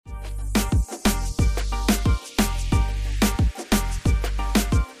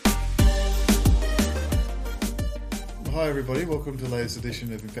everybody. Welcome to the latest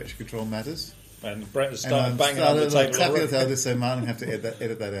edition of Infection Control Matters. And Brett has started banging on the table already. Tapping so Martin have to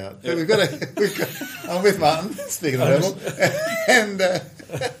edit that out. But I'm with Martin, speaking of verbal,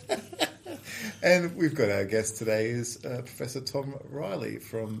 and we've got our guest today is Professor Tom Riley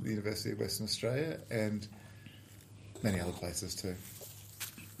from the University of Western Australia and many other places too.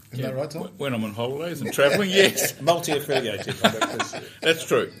 Isn't that right, Tom? When I'm on holidays and travelling, yes. Multi-affiliated. That's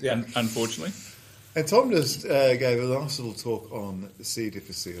true, yeah. Unfortunately. And Tom just gave a nice little talk on C.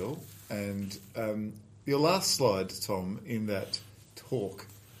 difficile, and your last slide, Tom, in that talk,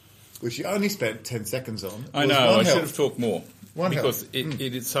 which you only spent 10 seconds on, I know, I should have talked more. One because Health.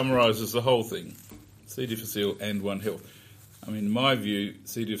 It summarises the whole thing, C. difficile and One Health. I mean, in my view,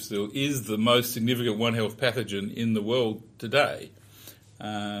 C. difficile is the most significant One Health pathogen in the world today,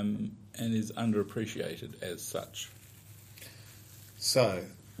 and is underappreciated as such. So,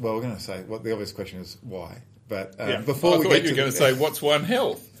 well, we're going to say, the obvious question is why. But before we get to... you were going to say, what's One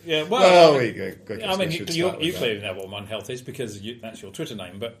Health? Yeah, well, you clearly know what One Health is because that's your Twitter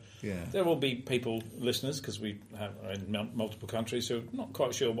name, but there will be people, listeners, because we are in multiple countries, who are not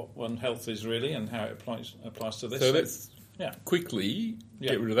quite sure what One Health is really and how it applies to this. So let's quickly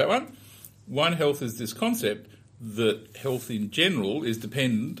get rid of that one. One Health is this concept that health in general is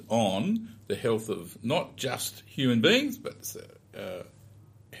dependent on the health of not just human beings, but the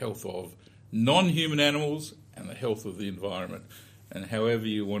health of non-human animals and the health of the environment. And however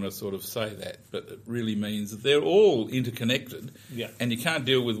you want to sort of say that, but it really means that they're all interconnected, and you can't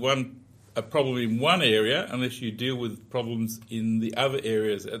deal with a problem in one area unless you deal with problems in the other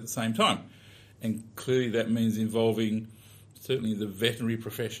areas at the same time. And clearly that means involving certainly the veterinary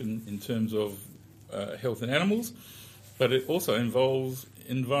profession in terms of health in animals, but it also involves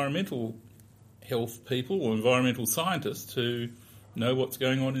environmental health people or environmental scientists to know what's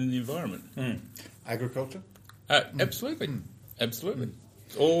going on in the environment. Agriculture? Absolutely. Absolutely.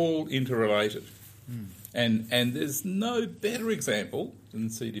 It's all interrelated. And there's no better example than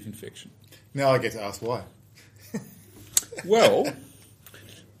C. diff infection. Now I get to ask why. Well,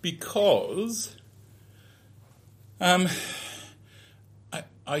 because I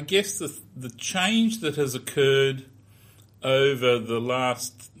guess the change that has occurred over the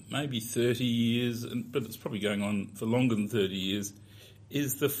last maybe 30 years, but it's probably going on for longer than 30 years,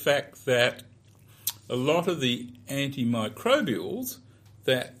 is the fact that a lot of the antimicrobials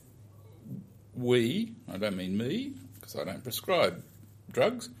that I don't mean me, because I don't prescribe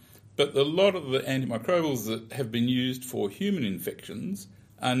drugs, but a lot of the antimicrobials that have been used for human infections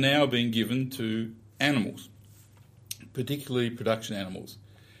are now being given to animals, particularly production animals.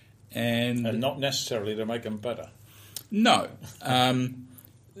 And not necessarily to make them better. No.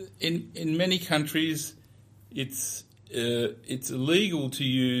 In many countries, it's illegal to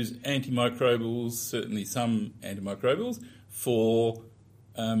use antimicrobials, certainly some antimicrobials, for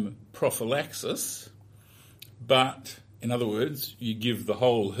prophylaxis. But, in other words, you give the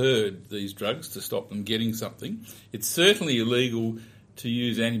whole herd these drugs to stop them getting something. It's certainly illegal to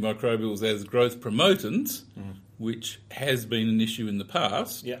use antimicrobials as growth promotants, which has been an issue in the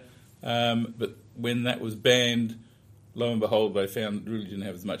past. But when that was banned, lo and behold, they found it really didn't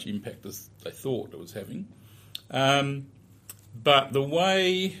have as much impact as they thought it was having. But the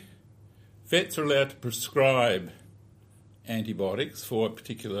way vets are allowed to prescribe antibiotics for a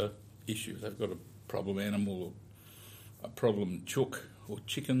particular issue, they've got a problem animal or a problem chook or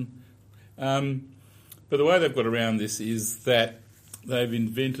chicken, but the way they've got around this is that they've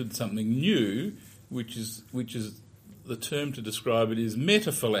invented something new, which is the term to describe it is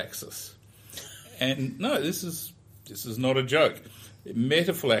metaphylaxis. And no, this is not a joke.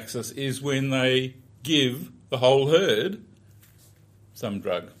 Metaphylaxis is when they give the whole herd some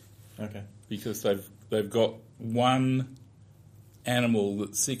drug. Okay. Because they've got one animal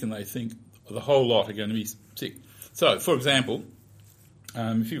that's sick and they think the whole lot are going to be sick. So, for example,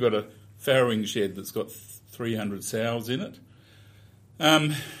 if you've got a farrowing shed that's got 300 sows in it,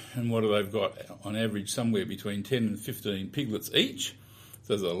 and what have they've got? On average, somewhere between 10 and 15 piglets each.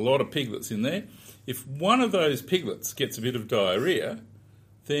 So there's a lot of piglets in there. If one of those piglets gets a bit of diarrhoea,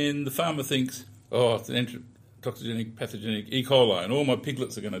 then the farmer thinks, it's an toxigenic, pathogenic E. coli, and all my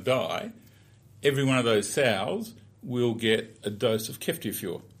piglets are going to die. Every one of those sows will get a dose of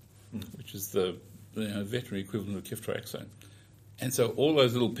ceftiofur, which is the veterinary equivalent of ceftriaxone. And so all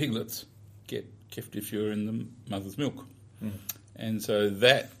those little piglets get ceftiofur in the mother's milk. And so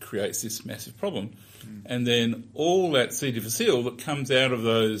that creates this massive problem. And then all that C. difficile that comes out of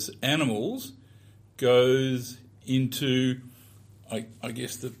those animals goes into, I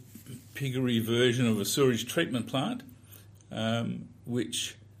guess, the piggery version of a sewage treatment plant,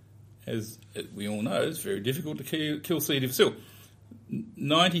 which as we all know, it's very difficult to kill C. difficile.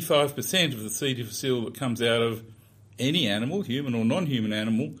 95% of the C. difficile that comes out of any animal, human or non-human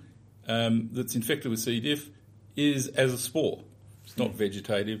animal, that's infected with C. diff is as a spore. It's not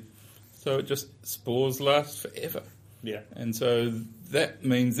vegetative. So it just, spores last forever. Yeah. And so that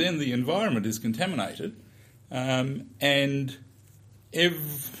means then the environment is contaminated, and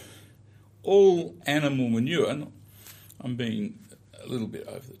all animal manure, and I'm being a little bit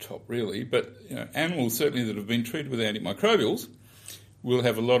over the top really, but animals certainly that have been treated with antimicrobials will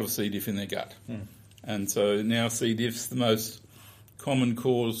have a lot of C. diff in their gut. And so now C. diff's the most common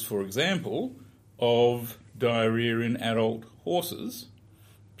cause, for example, of diarrhoea in adult horses,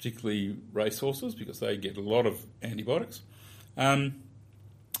 particularly race horses, because they get a lot of antibiotics.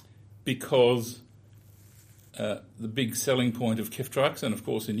 Because the big selling point of ceftriaxone, of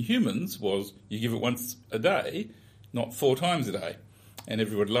course, in humans was you give it once a day, not 4 times a day, and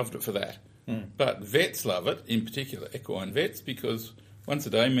everybody loved it for that. But vets love it, in particular equine vets, because once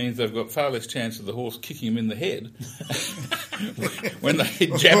a day means they've got far less chance of the horse kicking him in the head when they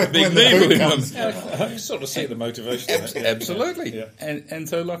jab a big needle in them. I sort of see the motivation. Absolutely. Yeah. And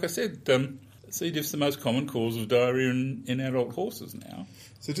so, like I said, C. diff's the most common cause of diarrhoea in adult horses now.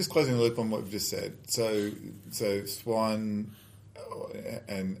 So just closing the loop on what we've just said. So swine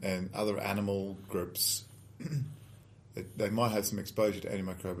and other animal groups, they might have some exposure to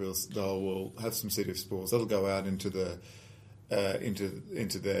antimicrobials. They will have some C. diff spores. That'll go out into the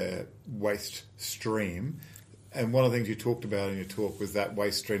into their waste stream. And one of the things you talked about in your talk was that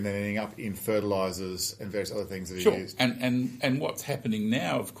waste stream then ending up in fertilisers and various other things that are used. And what's happening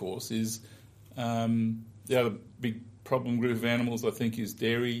now, of course, is the other big problem group of animals, I think, is the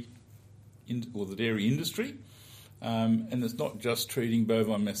dairy industry. And it's not just treating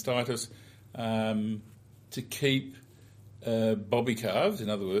bovine mastitis. To keep bobby calves, in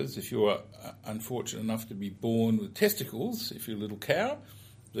other words, if you're unfortunate enough to be born with testicles, if you're a little cow,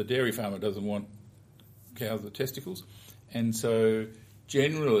 the dairy farmer doesn't want cows with testicles, and so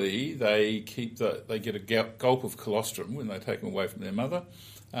generally they get a gulp of colostrum when they take them away from their mother,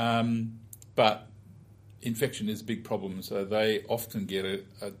 but infection is a big problem, so they often get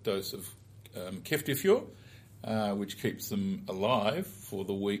a dose of ceftiofur, which keeps them alive for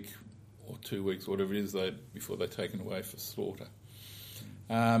the week or 2 weeks, whatever it is, before they're taken away for slaughter.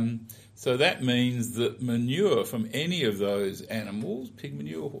 So that means that manure from any of those animals, pig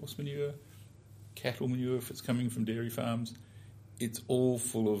manure, horse manure, cattle manure, if it's coming from dairy farms, it's all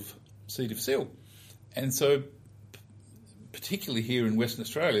full of C. difficile. And so, particularly here in Western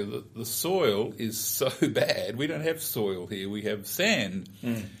Australia, the soil is so bad. We don't have soil here, we have sand.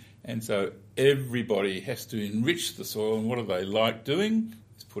 And so everybody has to enrich the soil, and what do they like doing?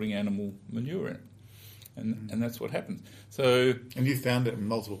 Is putting animal manure in it. And that's what happens. So, and you found it in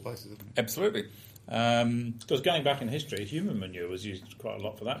multiple places, haven't you? Absolutely. Because going back in history, human manure was used quite a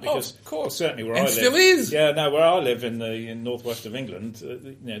lot for that. Because of course, certainly where and I live, still is. Yeah, no, where I live in northwest of England,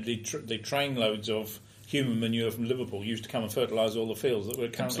 the train loads of human manure from Liverpool used to come and fertilise all the fields that we're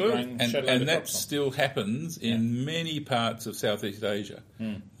currently growing. And that still happens in many parts of Southeast Asia.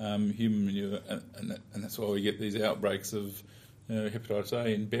 Human manure, and that's why we get these outbreaks of hepatitis A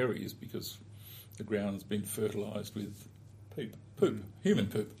in berries, because the ground's been fertilised with human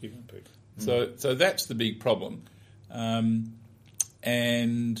poop. So that's the big problem, and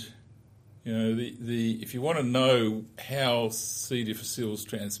if you want to know how C. difficile is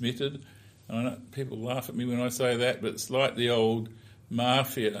transmitted, and I know people laugh at me when I say that, but it's like the old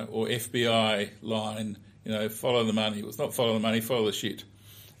mafia or FBI line, follow the money. Well, it's not follow the money, follow the shit.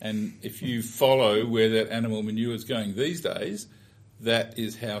 And if you follow where that animal manure is going these days, that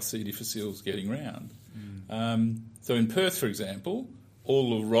is how C. difficile is getting round. So in Perth, for example,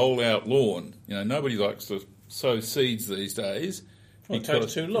 all the roll-out lawn, nobody likes to sow seeds these days. It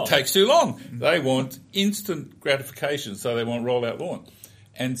takes too long. It takes too long. They want instant gratification, so they want roll-out lawn.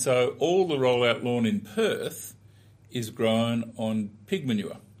 And so all the roll-out lawn in Perth is grown on pig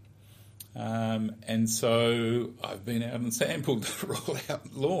manure. And so I've been out and sampled the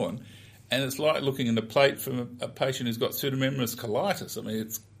roll-out lawn, and it's like looking in a plate from a patient who's got pseudomembranous colitis. I mean,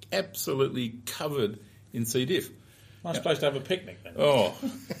 it's absolutely covered in C. diff. I'm supposed to have a picnic then. Oh,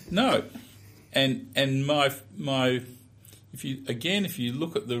 no. And my if you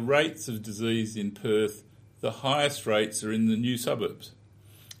look at the rates of disease in Perth, the highest rates are in the new suburbs.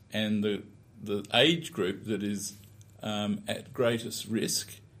 And the age group that is at greatest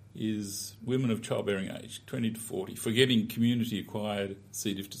risk is women of childbearing age, 20 to 40, for getting community-acquired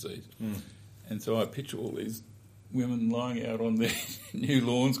C. diff disease. And so I picture all these women lying out on their new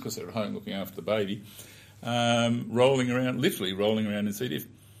lawns, because they're at home looking after the baby, literally rolling around in C. diff.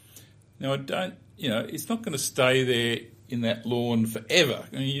 Now, it's not going to stay there in that lawn forever.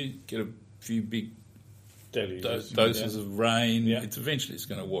 I mean, you get a few big doses of rain. Yeah. Eventually it's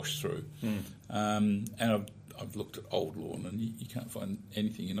going to wash through. And I've looked at old lawn, and you can't find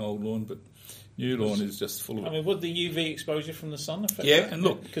anything in old lawn, but new lawn is just full of it. I mean, would the UV exposure from the sun affect that? Yeah, and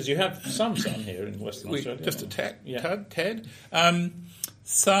look... Because you have some sun here in Western Australia. Just a tad.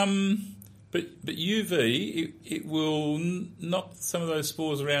 Some... But UV, it will knock some of those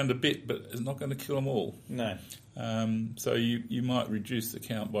spores around a bit, but it's not going to kill them all. No. So you might reduce the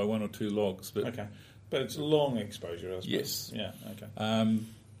count by 1 or 2 logs. But okay. But it's long exposure, I suppose. Yes. Yeah, okay.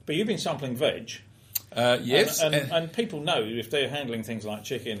 But you've been sampling veg. Yes. And people know if they're handling things like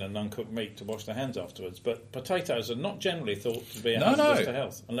chicken and uncooked meat to wash their hands afterwards, but potatoes are not generally thought to be hazardous to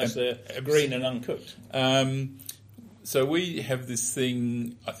health unless they're green and uncooked. So we have this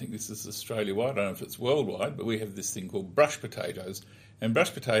thing, I think this is Australia-wide, I don't know if it's worldwide, but we have this thing called brush potatoes. And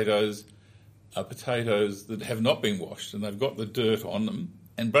brush potatoes are potatoes that have not been washed and they've got the dirt on them.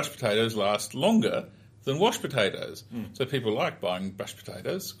 And brush potatoes last longer than washed potatoes. So people like buying brush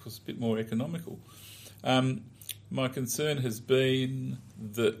potatoes because it's a bit more economical. My concern has been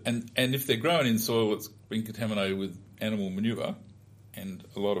that, and if they're grown in soil that's been contaminated with animal manure, and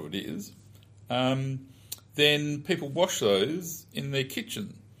a lot of it is, then people wash those in their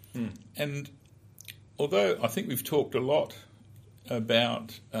kitchen. And although I think we've talked a lot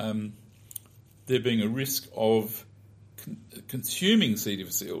about there being a risk of consuming C.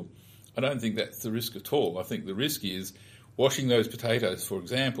 difficile, I don't think that's the risk at all. I think the risk is washing those potatoes, for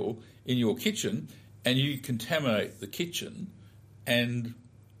example, in your kitchen, and you contaminate the kitchen, and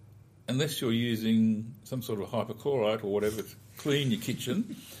unless you're using some sort of hypochlorite or whatever to clean your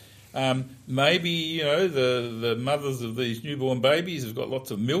kitchen... maybe, the mothers of these newborn babies have got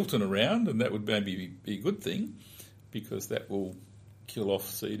lots of Milton around, and that would maybe be a good thing because that will kill off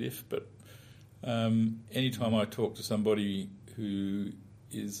C. diff. But anytime I talk to somebody who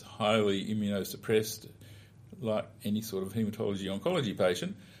is highly immunosuppressed, like any sort of haematology-oncology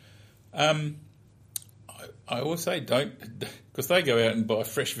patient, I always say don't, because they go out and buy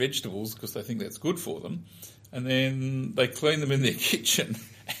fresh vegetables because they think that's good for them, and then they clean them in their kitchen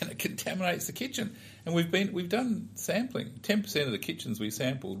and it contaminates the kitchen. And we've done sampling. 10% of the kitchens we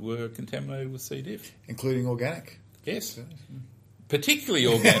sampled were contaminated with C. diff. Including organic? Yes. Particularly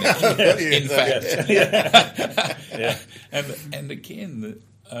organic, in fact. Yeah. And again,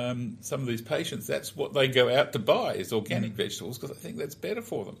 some of these patients, that's what they go out to buy is organic vegetables because I think that's better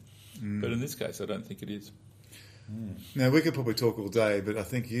for them. But in this case, I don't think it is. Now, we could probably talk all day, but I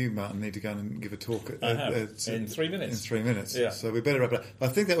think you, Martin, need to go and give a talk in 3 minutes. In 3 minutes. Yeah. So we better wrap it up. I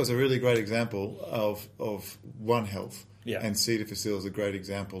think that was a really great example of One Health. Yeah. And C. difficile is a great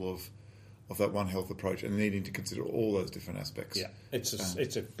example of that One Health approach and needing to consider all those different aspects. Yeah.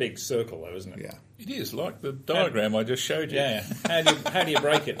 It's a big circle, though, isn't it? Yeah. It is, like the diagram I just showed you. Yeah. How do you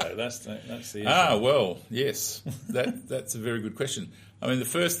break it, though? That's the issue. Well, yes. That's a very good question. I mean, the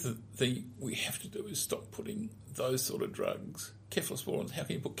first thing we have to do is stop putting those sort of drugs, cephalosporins. How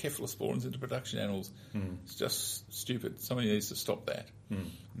can you put cephalosporins into production animals? It's just stupid. Somebody needs to stop that.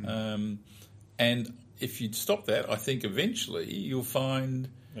 And if you stop that, I think eventually you'll find...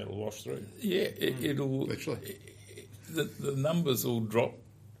 It'll wash through. Yeah, it'll... Literally. The numbers will drop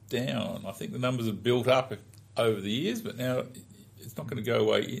down. I think the numbers have built up over the years, but now... It's not going to go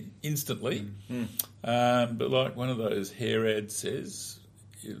away instantly. But like one of those hair ads says,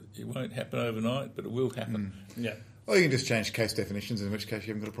 it won't happen overnight, but it will happen. Yeah. Or you can just change case definitions, in which case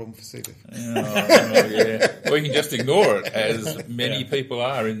you haven't got a problem for C. diff. Yeah. Or you can just ignore it, as many people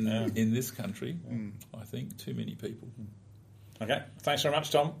are in this country. I think too many people. Okay. Thanks very much,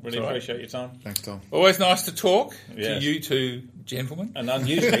 Tom. Really appreciate your time. Thanks, Tom. Always nice to talk to you two gentlemen. And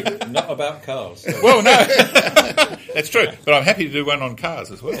unusually, not about cars. So. Well, no. That's true. But I'm happy to do one on cars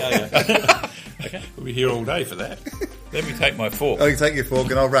as well. Yeah. Okay. We'll be here all day for that. Let me take my fork. Oh, you can take your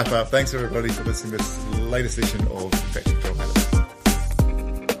fork and I'll wrap up. Thanks, everybody, for listening to this latest edition of Infectious Control.